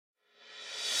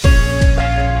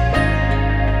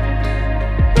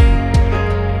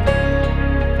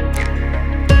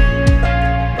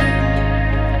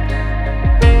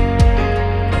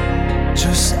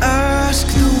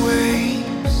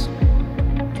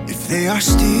They are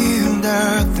stilled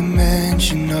at the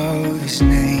mention of His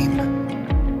name.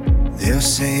 They'll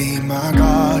say, my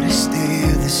God is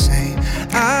still the same.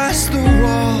 Ask the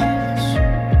walls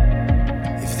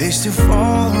if they still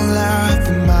fall at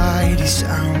the mighty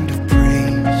sound of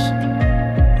praise.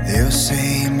 They'll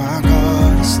say, my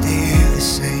God is still the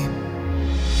same.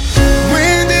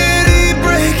 When did He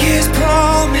break His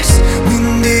promise?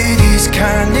 When did His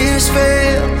kindness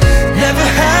fail? Never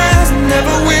has,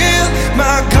 never will.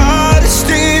 My God is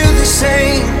still the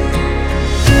same.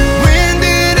 When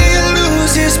did He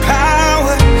lose His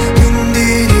power? When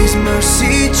did His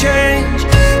mercy change?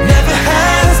 Never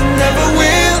has, never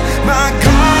will. My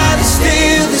God is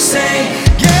still the same.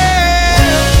 Yeah.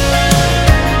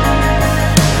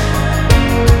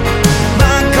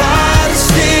 My God is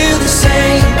still the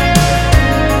same.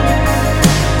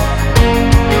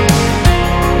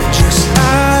 Just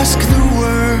ask the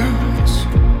words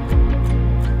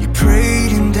you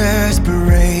prayed in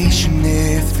desperation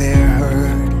if they're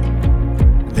heard.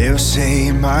 They'll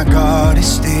say, my God is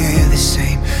still the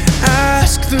same.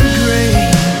 Ask the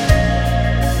grave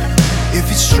if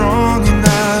it's strong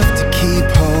enough to keep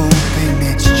hope in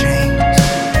its chains.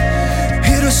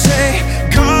 It'll say,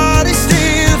 God is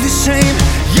still the same.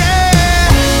 Yeah.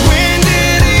 When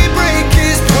did He break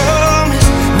His promise?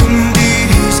 When did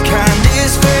His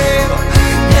kindness fail?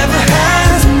 Never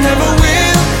has, never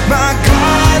will. My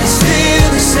God is still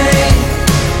the same.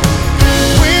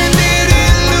 When did He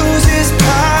lose His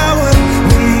power?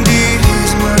 When did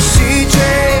His mercy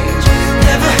change?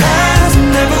 Never has,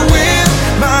 never will.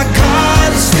 My God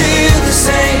is still the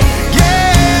same.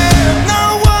 Yeah.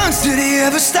 Not once did He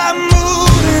ever stop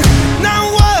moving.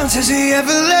 Not once has He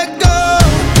ever let go.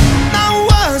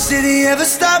 Not once did He ever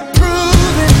stop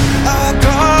proving our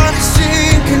God is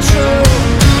in control.